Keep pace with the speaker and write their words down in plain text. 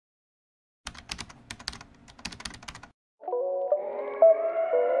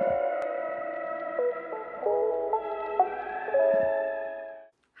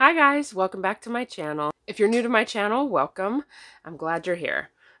Hi guys, welcome back to my channel. If you're new to my channel, welcome. I'm glad you're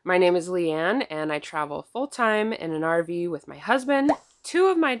here. My name is Leanne and I travel full-time in an RV with my husband, 2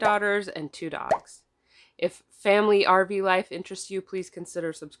 of my daughters, and 2 dogs. If family RV life interests you, please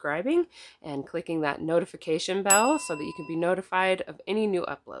consider subscribing and clicking that notification bell so that you can be notified of any new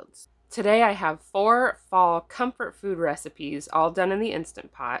uploads. Today I have 4 fall comfort food recipes, all done in the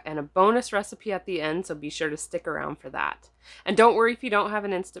Instant Pot, and a bonus recipe at the end, so be sure to stick around for that. And don't worry if you don't have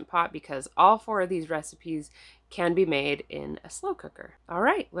an Instant Pot, because all 4 of these recipes can be made in a slow cooker. All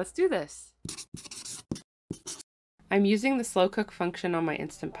right, let's do this. I'm using the slow cook function on my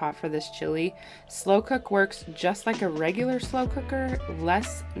Instant Pot for this chili. Slow cook works just like a regular slow cooker.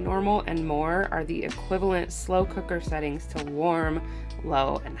 Less, normal, and more are the equivalent slow cooker settings to warm,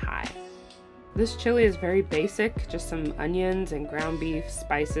 low, and high. This chili is very basic, just some onions and ground beef,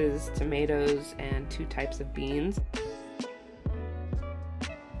 spices, tomatoes, and 2 types of beans.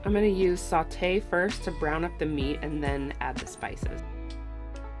 I'm going to use saute first to brown up the meat and then add the spices.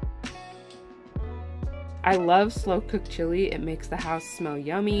 I love slow cooked chili. It makes the house smell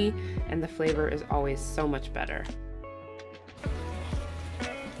yummy and the flavor is always so much better.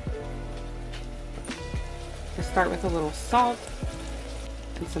 I start with a little salt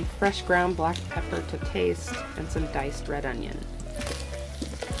and some fresh ground black pepper to taste and some diced red onion.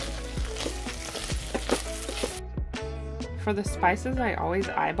 For the spices, I always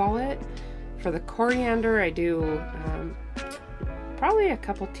eyeball it. For the coriander, I do probably a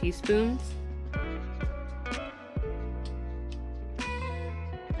couple teaspoons.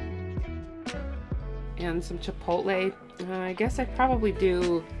 And some chipotle. I guess I'd probably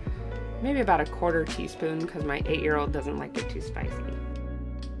do maybe about a 1/4 teaspoon because my 8-year-old doesn't like it too spicy.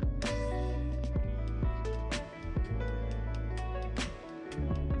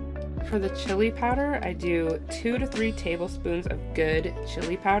 For the chili powder, I do 2 to 3 tablespoons of good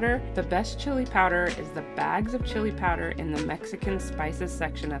chili powder. The best chili powder is the bags of chili powder in the Mexican spices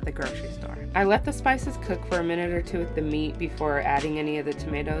section at the grocery store. I let the spices cook for a minute or 2 with the meat before adding any of the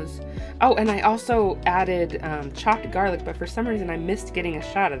tomatoes. Oh, and I also added chopped garlic, but for some reason I missed getting a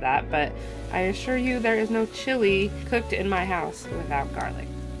shot of that, but I assure you there is no chili cooked in my house without garlic.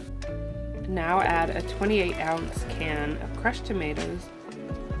 Now add a 28-ounce can of crushed tomatoes,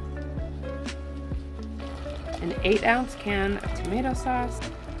 an 8-ounce can of tomato sauce,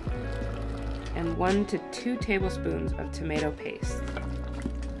 and 1 to 2 tablespoons of tomato paste.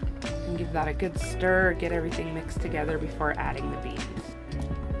 And give that a good stir, get everything mixed together before adding the beans.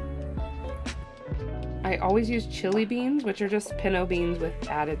 I always use chili beans, which are just pinto beans with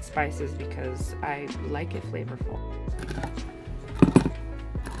added spices because I like it flavorful.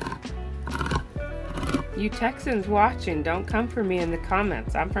 You Texans watching, don't come for me in the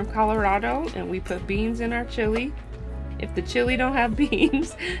comments. I'm from Colorado and we put beans in our chili. If the chili don't have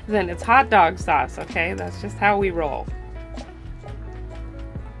beans, then it's hot dog sauce, okay? That's just how we roll.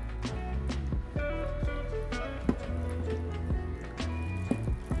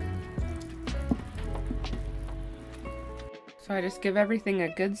 So I just give everything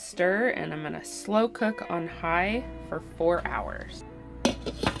a good stir and I'm gonna slow cook on high for 4 hours.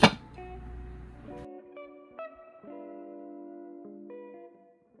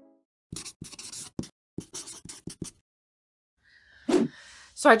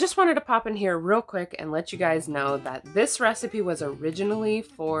 So I just wanted to pop in here real quick and let you guys know that this recipe was originally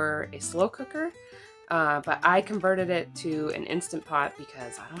for a slow cooker, but I converted it to an Instant Pot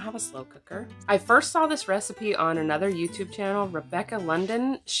because I don't have a slow cooker. I first saw this recipe on another YouTube channel. Rebecca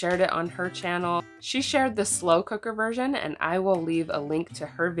London shared it on her channel. She shared the slow cooker version, and I will leave a link to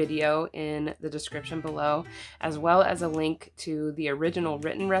her video in the description below, as well as a link to the original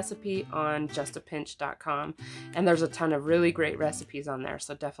written recipe on justapinch.com. And there's a ton of really great recipes on there,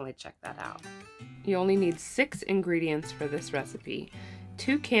 so definitely check that out. You only need 6 ingredients for this recipe.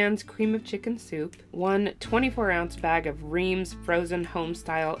 2 cans cream of chicken soup, 1 24-ounce bag of Ream's frozen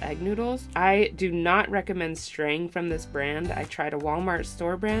home-style egg noodles. I do not recommend straying from this brand. I tried a Walmart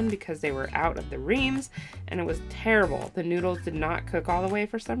store brand because they were out of the Ream's and it was terrible. The noodles did not cook all the way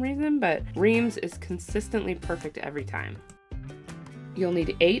for some reason, but Ream's is consistently perfect every time. You'll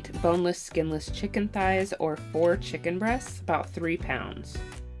need 8 boneless, skinless chicken thighs or 4 chicken breasts, about 3 pounds.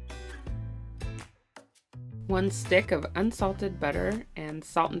 1 stick of unsalted butter and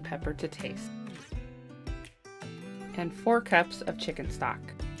salt and pepper to taste. And 4 cups of chicken stock.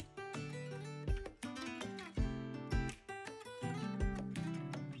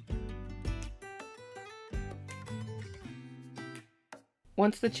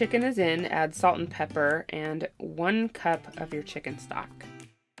 Once the chicken is in, add salt and pepper and 1 cup of your chicken stock.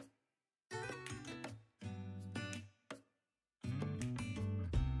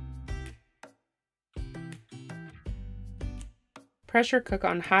 Pressure cook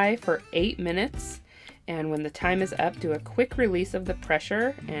on high for 8 minutes. And when the time is up, do a quick release of the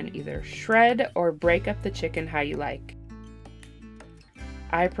pressure and either shred or break up the chicken how you like.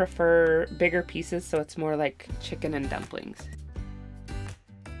 I prefer bigger pieces so it's more like chicken and dumplings.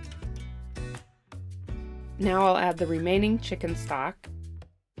 Now I'll add the remaining chicken stock.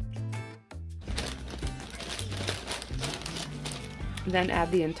 Then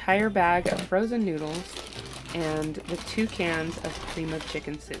add the entire bag of frozen noodles and the 2 cans of cream of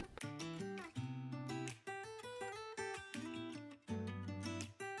chicken soup.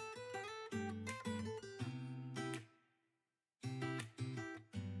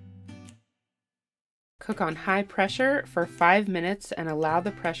 Cook on high pressure for 5 minutes and allow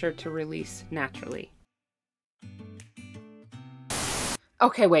the pressure to release naturally.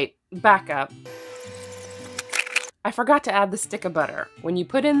 Okay, wait, back up. I forgot to add the stick of butter. When you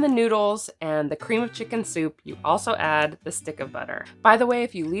put in the noodles and the cream of chicken soup, you also add the stick of butter. By the way,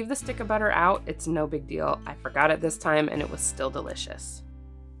 if you leave the stick of butter out, it's no big deal. I forgot it this time and it was still delicious.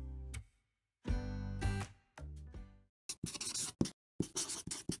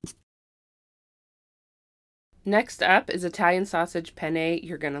 Next up is Italian sausage penne.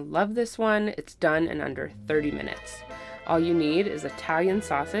 You're gonna love this one. It's done in under 30 minutes. All you need is Italian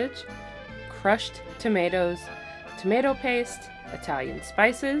sausage, crushed tomatoes, tomato paste, Italian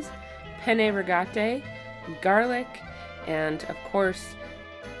spices, penne rigate, garlic, and of course,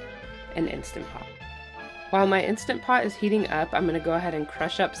 an Instant Pot. While my Instant Pot is heating up, I'm gonna go ahead and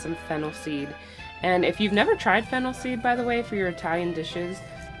crush up some fennel seed. And if you've never tried fennel seed, by the way, for your Italian dishes,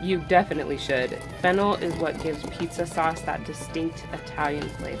 you definitely should. Fennel is what gives pizza sauce that distinct Italian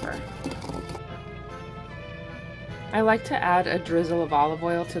flavor. I like to add a drizzle of olive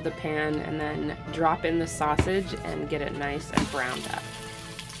oil to the pan and then drop in the sausage and get it nice and browned up.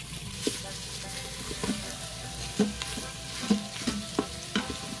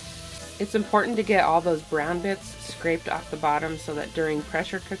 It's important to get all those brown bits scraped off the bottom so that during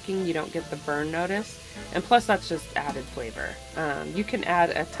pressure cooking you don't get the burn notice, and plus that's just added flavor. You can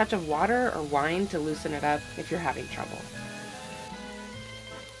add a touch of water or wine to loosen it up if you're having trouble.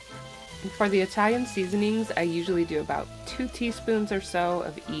 And for the Italian seasonings, I usually do about 2 teaspoons or so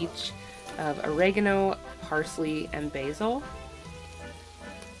of each of oregano, parsley, and basil.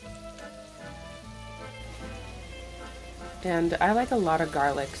 And I like a lot of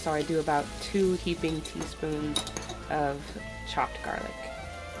garlic, so I do about 2 heaping teaspoons of chopped garlic.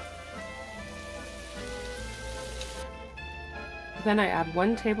 Then I add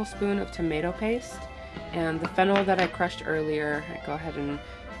 1 tablespoon of tomato paste, and the fennel that I crushed earlier, I go ahead and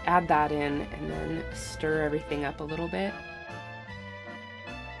add that in and then stir everything up a little bit.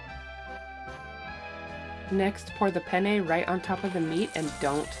 Next, pour the penne right on top of the meat and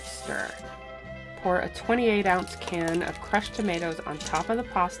don't stir. Pour a 28-ounce can of crushed tomatoes on top of the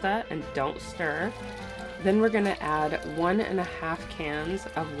pasta and don't stir. Then we're going to add 1.5 cans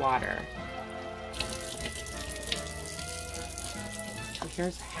of water. So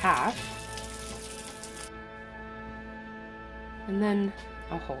here's half. And then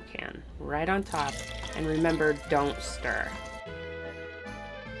a whole can right on top, and remember, don't stir.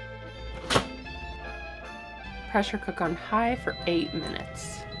 Pressure cook on high for 8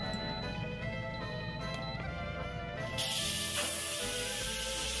 minutes.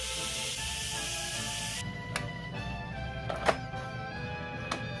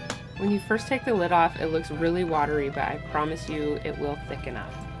 When you first take the lid off, it looks really watery, but I promise you it will thicken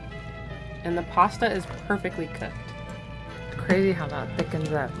up. And the pasta is perfectly cooked. Crazy how that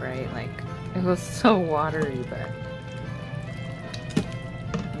thickens up, right? Like, it was so watery, but...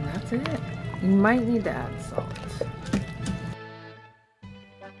 And that's it. You might need to add salt.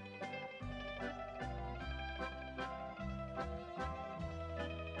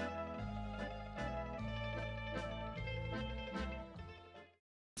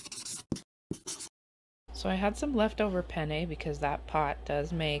 So I had some leftover penne because that pot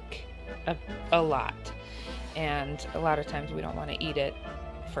does make a lot. And a lot of times we don't want to eat it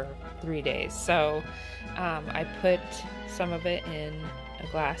for 3 days. So I put some of it in a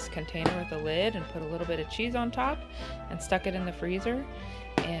glass container with a lid and put a little bit of cheese on top and stuck it in the freezer.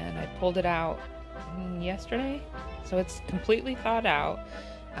 And I pulled it out yesterday. So it's completely thawed out.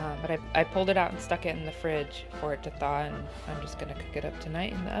 But I pulled it out and stuck it in the fridge for it to thaw, and I'm just going to cook it up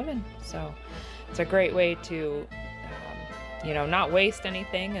tonight in the oven. So it's a great way to, you know, not waste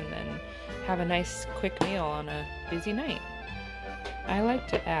anything and then have a nice quick meal on a busy night. I like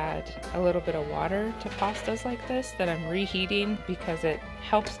to add a little bit of water to pastas like this that I'm reheating because it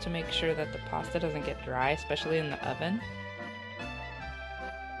helps to make sure that the pasta doesn't get dry, especially in the oven.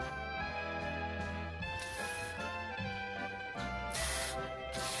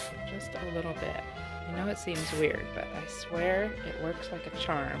 just a little bit. I know it seems weird, but I swear it works like a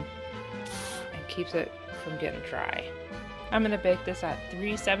charm and keeps it from getting dry. I'm gonna bake this at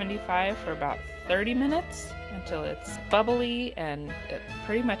 375 for about 30 minutes until it's bubbly and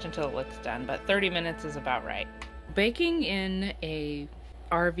pretty much until it looks done, but 30 minutes is about right. Baking in a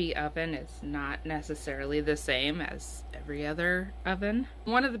RV oven is not necessarily the same as every other oven.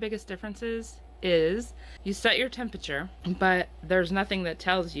 One of the biggest differences is you set your temperature, but there's nothing that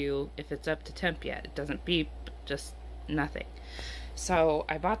tells you if it's up to temp yet. It doesn't beep, just nothing. So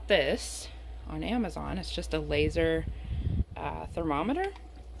I bought this on Amazon. It's just a laser thermometer,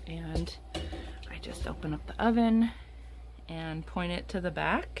 and I just open up the oven and point it to the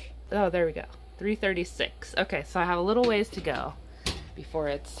back. Oh, there we go, 336. Okay, so I have a little ways to go before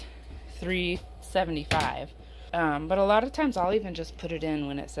it's 375. But a lot of times I'll even just put it in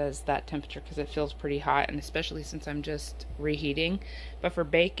when it says that temperature because it feels pretty hot, and especially since I'm just reheating. But for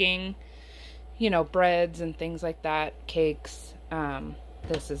baking, you know, breads and things like that, cakes,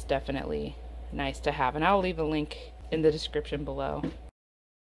 this is definitely nice to have. And I'll leave a link in the description below.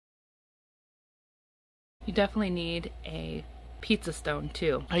 You definitely need a pizza stone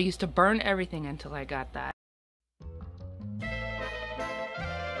too. I used to burn everything until I got that.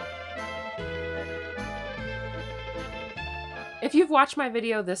 If you've watched my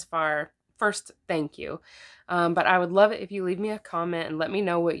video this far, first, thank you. But I would love it if you leave me a comment and let me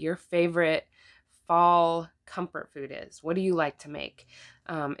know what your favorite fall comfort food is. What do you like to make?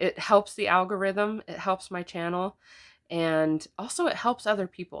 It helps the algorithm, it helps my channel, and also it helps other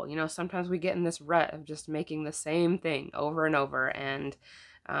people. You know, sometimes we get in this rut of just making the same thing over and over, and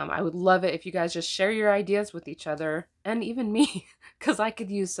I would love it if you guys just share your ideas with each other and even me, because I could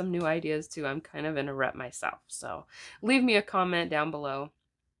use some new ideas too. I'm kind of in a rut myself, so leave me a comment down below.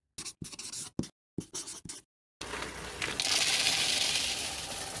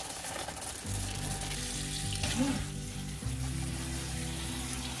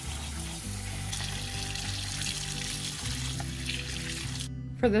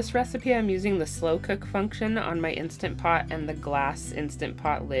 For this recipe, I'm using the slow cook function on my Instant Pot and the glass Instant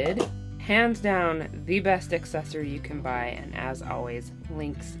Pot lid. Hands down, the best accessory you can buy, and as always,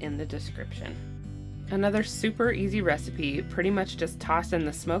 links in the description. Another super easy recipe, pretty much just toss in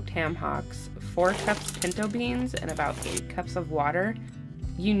the smoked ham hocks, 4 cups pinto beans, and about 8 cups of water.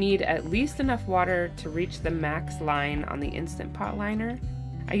 You need at least enough water to reach the max line on the Instant Pot liner.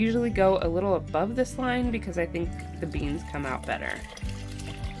 I usually go a little above this line because I think the beans come out better.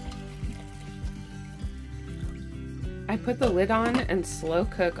 I put the lid on and slow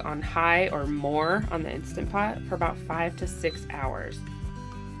cook on high or more on the Instant Pot for about 5 to 6 hours.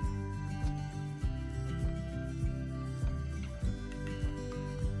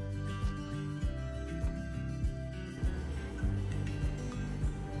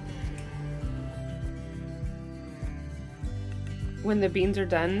 When the beans are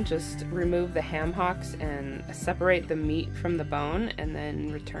done, just remove the ham hocks and separate the meat from the bone, and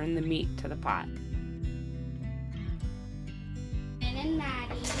then return the meat to the pot. And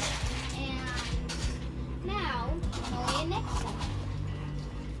Maddie, and now Molly and Nixon.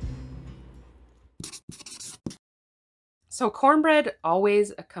 So cornbread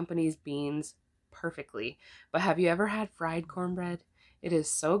always accompanies beans perfectly, but have you ever had fried cornbread? It is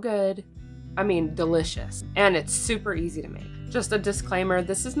so good. I mean, delicious, and it's super easy to make. Just a disclaimer,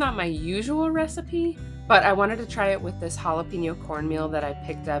 this is not my usual recipe, but I wanted to try it with this jalapeno cornmeal that I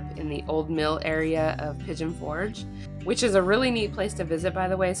picked up in the Old Mill area of Pigeon Forge, which is a really neat place to visit, by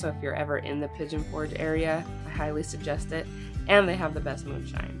the way, so if you're ever in the Pigeon Forge area, I highly suggest it, and they have the best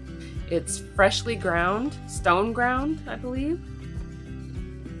moonshine. It's freshly ground, stone ground, I believe.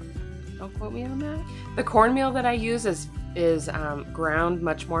 Don't quote me on that. The cornmeal that I use is ground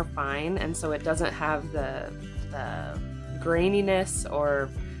much more fine, and so it doesn't have the graininess or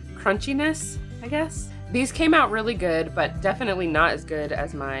crunchiness, I guess. These came out really good, but definitely not as good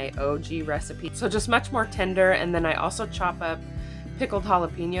as my OG recipe. So just much more tender, and then I also chop up pickled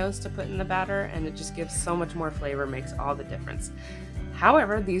jalapenos to put in the batter, and it just gives so much more flavor, makes all the difference.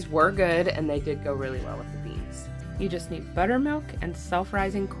 However, these were good, and they did go really well with the beans. You just need buttermilk and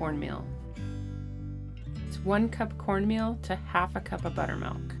self-rising cornmeal. It's 1 cup cornmeal to half a cup of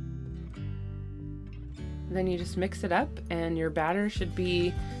buttermilk. Then you just mix it up, and your batter should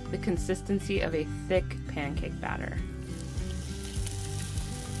be the consistency of a thick pancake batter.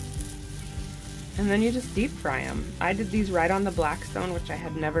 And then you just deep fry them. I did these right on the Blackstone, which I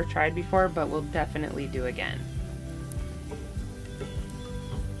had never tried before, but will definitely do again.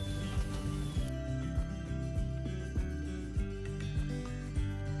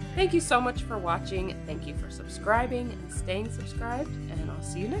 Thank you so much for watching. Thank you for subscribing and staying subscribed, and I'll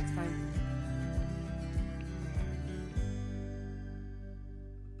see you next time.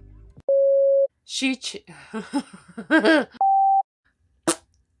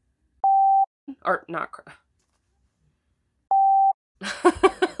 Or not.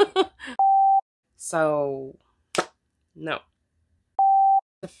 So, no.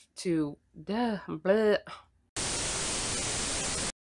 To, bleh.